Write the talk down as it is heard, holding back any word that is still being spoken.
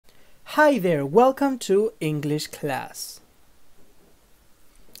Hi there, welcome to English class.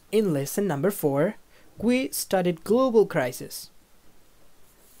 In lesson number 4, we studied global crisis.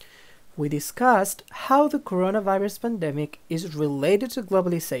 We discussed how the coronavirus pandemic is related to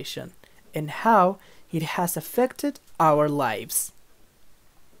globalization and how it has affected our lives.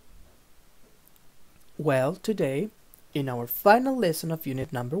 Well, today, in our final lesson of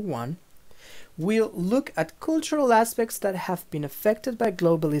unit number 1, we'll look at cultural aspects that have been affected by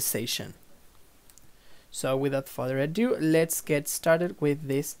globalization. So without further ado, let's get started with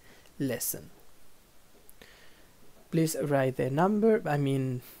this lesson. Please write the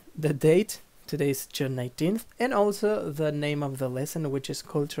date. Today is June 19th, and also the name of the lesson, which is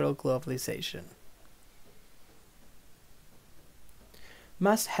Cultural Globalization.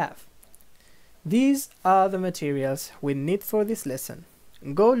 Must have. These are the materials we need for this lesson.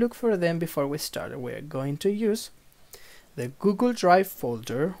 Go look for them before we start. We're going to use the Google Drive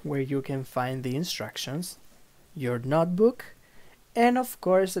folder where you can find the instructions, your notebook, and of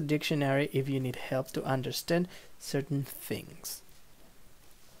course a dictionary if you need help to understand certain things.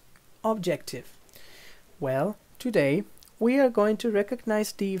 Objective. Well, today we are going to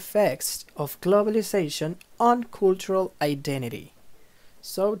recognize the effects of globalization on cultural identity.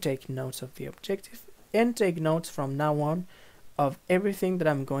 So take notes of the objective and take notes from now on of everything that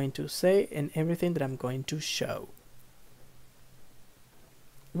I'm going to say and everything that I'm going to show.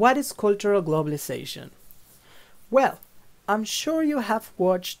 What is cultural globalization? Well, I'm sure you have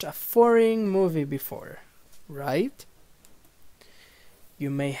watched a foreign movie before, right?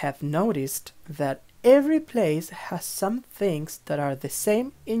 You may have noticed that every place has some things that are the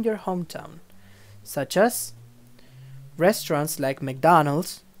same in your hometown, such as restaurants like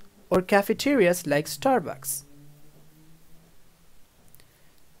McDonald's or cafeterias like Starbucks.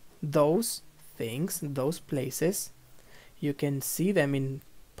 Those things, those places, you can see them in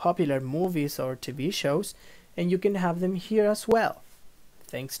popular movies or TV shows, and you can have them here as well,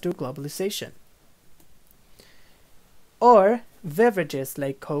 thanks to globalization. Or beverages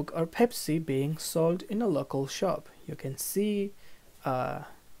like Coke or Pepsi being sold in a local shop. You can see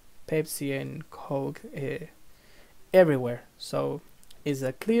Pepsi and Coke everywhere, so it's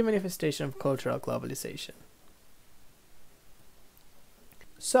a clear manifestation of cultural globalization.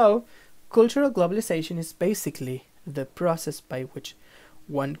 So, cultural globalization is basically the process by which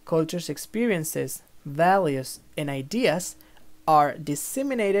one culture's experiences, values, and ideas are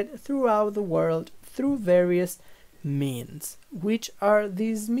disseminated throughout the world through various means. Which are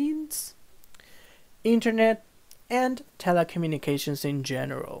these means? Internet and telecommunications in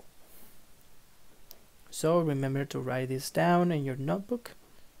general. So remember to write this down in your notebook.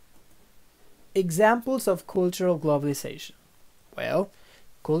 Examples of cultural globalization. Well,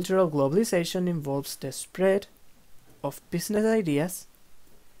 cultural globalization involves the spread of business ideas,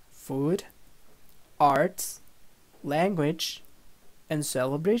 food, arts, language, and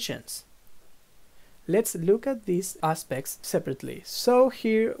celebrations. Let's look at these aspects separately. So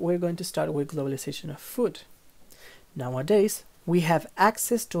here we're going to start with globalization of food. Nowadays, we have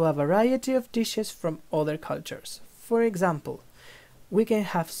access to a variety of dishes from other cultures. For example, we can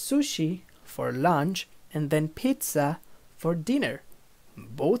have sushi for lunch and then pizza for dinner.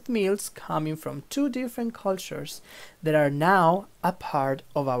 Both meals coming from two different cultures that are now a part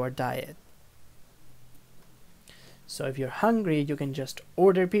of our diet. So if you're hungry, you can just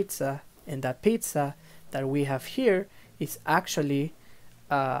order pizza, and that pizza that we have here is actually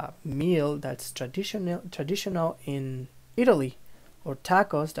a meal that's traditional in Italy, or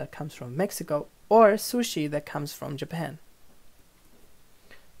tacos that comes from Mexico, or sushi that comes from Japan.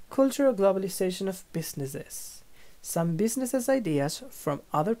 Cultural globalization of businesses. Some businesses ideas from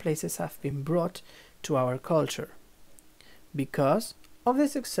other places have been brought to our culture because of the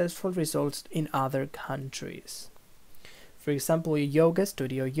successful results in other countries. For example, yoga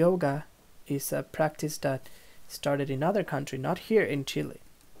studio yoga is a practice that started in other country, not here in Chile.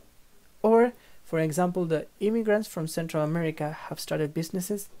 Or, for example, the immigrants from Central America have started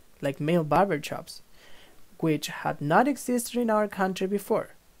businesses like male barber shops, which had not existed in our country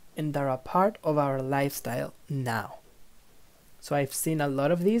before, and are a part of our lifestyle now. So I've seen a lot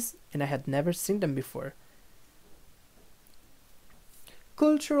of these, and I had never seen them before.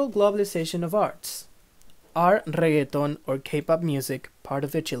 Cultural globalization of arts. Are reggaeton or K-pop music part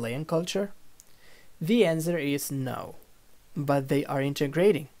of the Chilean culture? The answer is no, but they are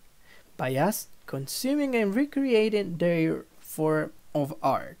integrating by us consuming and recreating their form of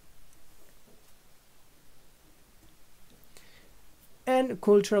art. And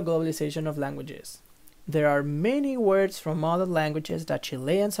cultural globalization of languages. There are many words from other languages that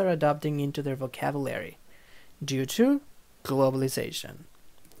Chileans are adopting into their vocabulary due to globalization.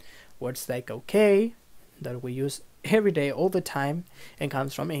 Words like okay, that we use every day all the time and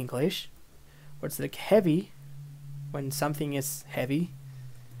comes from English. Words like heavy, when something is heavy.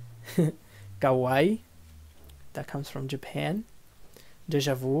 Kawaii, that comes from Japan.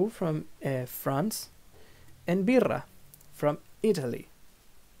 Déjà vu from France. And birra from Italy.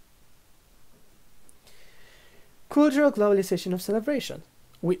 Cultural globalization of celebration.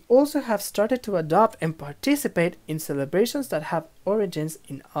 We also have started to adopt and participate in celebrations that have origins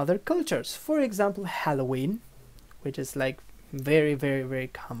in other cultures. For example, Halloween, which is like very, very, very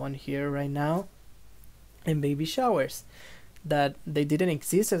common here right now. And baby showers, that they didn't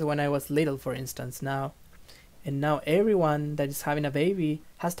exist when I was little, for instance, now. And now everyone that is having a baby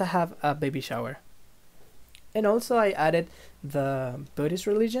has to have a baby shower. And also I added the Buddhist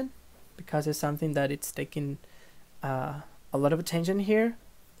religion, because it's something that it's taking a lot of attention here,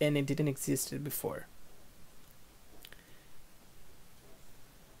 and it didn't exist before.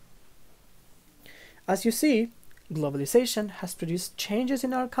 As you see, globalization has produced changes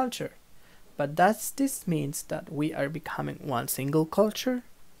in our culture, but does this mean that we are becoming one single culture?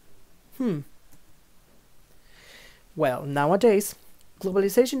 Well, nowadays,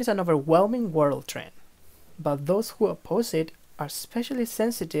 globalization is an overwhelming world trend, but those who oppose it are especially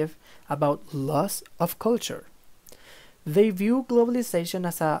sensitive about loss of culture. They view globalization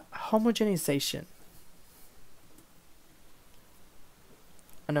as a homogenization.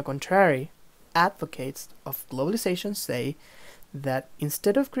 On the contrary, advocates of globalization say that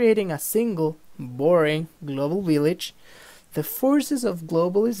instead of creating a single, boring global village, the forces of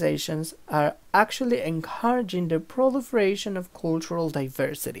globalizations are actually encouraging the proliferation of cultural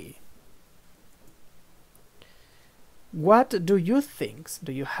diversity. What do you think?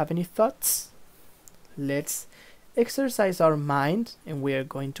 Do you have any thoughts? Let's exercise our mind, and we are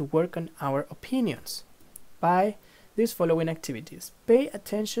going to work on our opinions by these following activities. Pay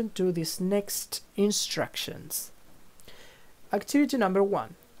attention to these next instructions. Activity number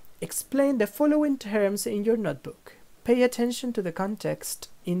 1. Explain the following terms in your notebook. Pay attention to the context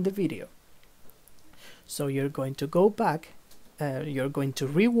in the video. So you're going to go back, you're going to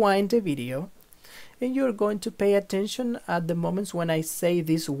rewind the video, and you're going to pay attention at the moments when I say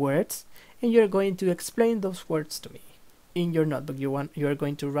these words, and you're going to explain those words to me in your notebook. You're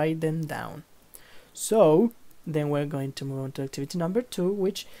going to write them down. So then we're going to move on to activity number 2,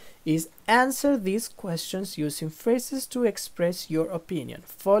 which is answer these questions using phrases to express your opinion.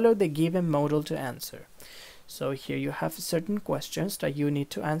 Follow the given model to answer. So here you have certain questions that you need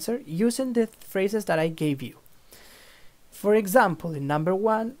to answer using the phrases that I gave you. For example, in number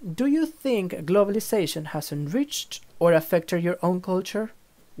 1, do you think globalization has enriched or affected your own culture?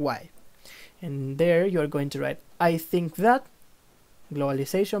 Why? And there you're going to write, I think that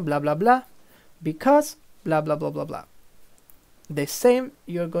globalization blah blah blah because blah blah blah blah blah. The same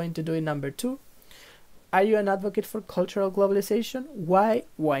you're going to do in number 2. Are you an advocate for cultural globalization? Why?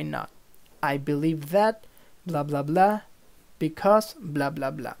 Why not? I believe that blah blah blah because blah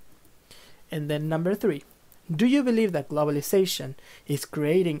blah blah. And then number 3. Do you believe that globalization is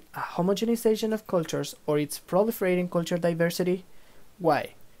creating a homogenization of cultures or it's proliferating culture diversity?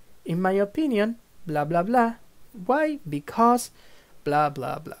 Why? In my opinion, blah blah blah. Why? Because blah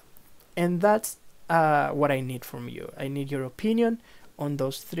blah blah. And that's what I need from you. I need your opinion on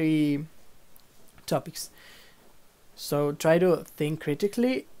those 3 topics. So try to think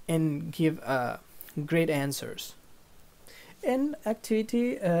critically and give great answers. In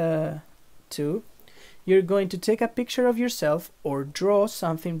activity 2, you're going to take a picture of yourself or draw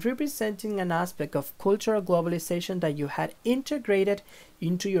something representing an aspect of cultural globalization that you had integrated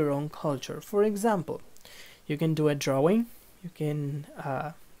into your own culture. For example, you can do a drawing. You can,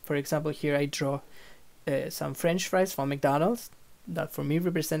 for example, here I draw some French fries from McDonald's that for me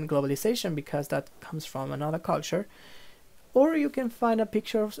represent globalization because that comes from another culture. Or you can find a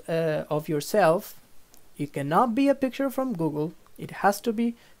picture of yourself. It cannot be a picture from Google. It has to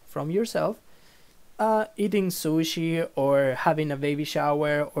be from yourself. Eating sushi or having a baby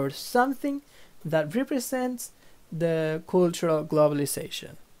shower or something that represents the cultural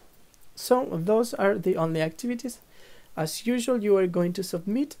globalization. So those are the only activities. As usual, you are going to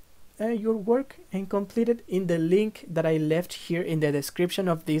submit your work and complete it in the link that I left here in the description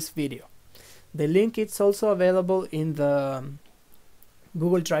of this video. The link is also available in the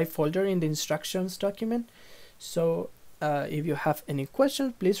Google Drive folder in the instructions document. So if you have any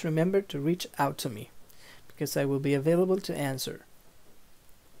questions, please remember to reach out to me because I will be available to answer.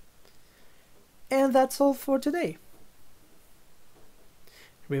 And that's all for today.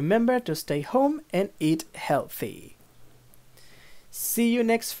 Remember to stay home and eat healthy. See you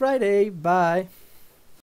next Friday. Bye.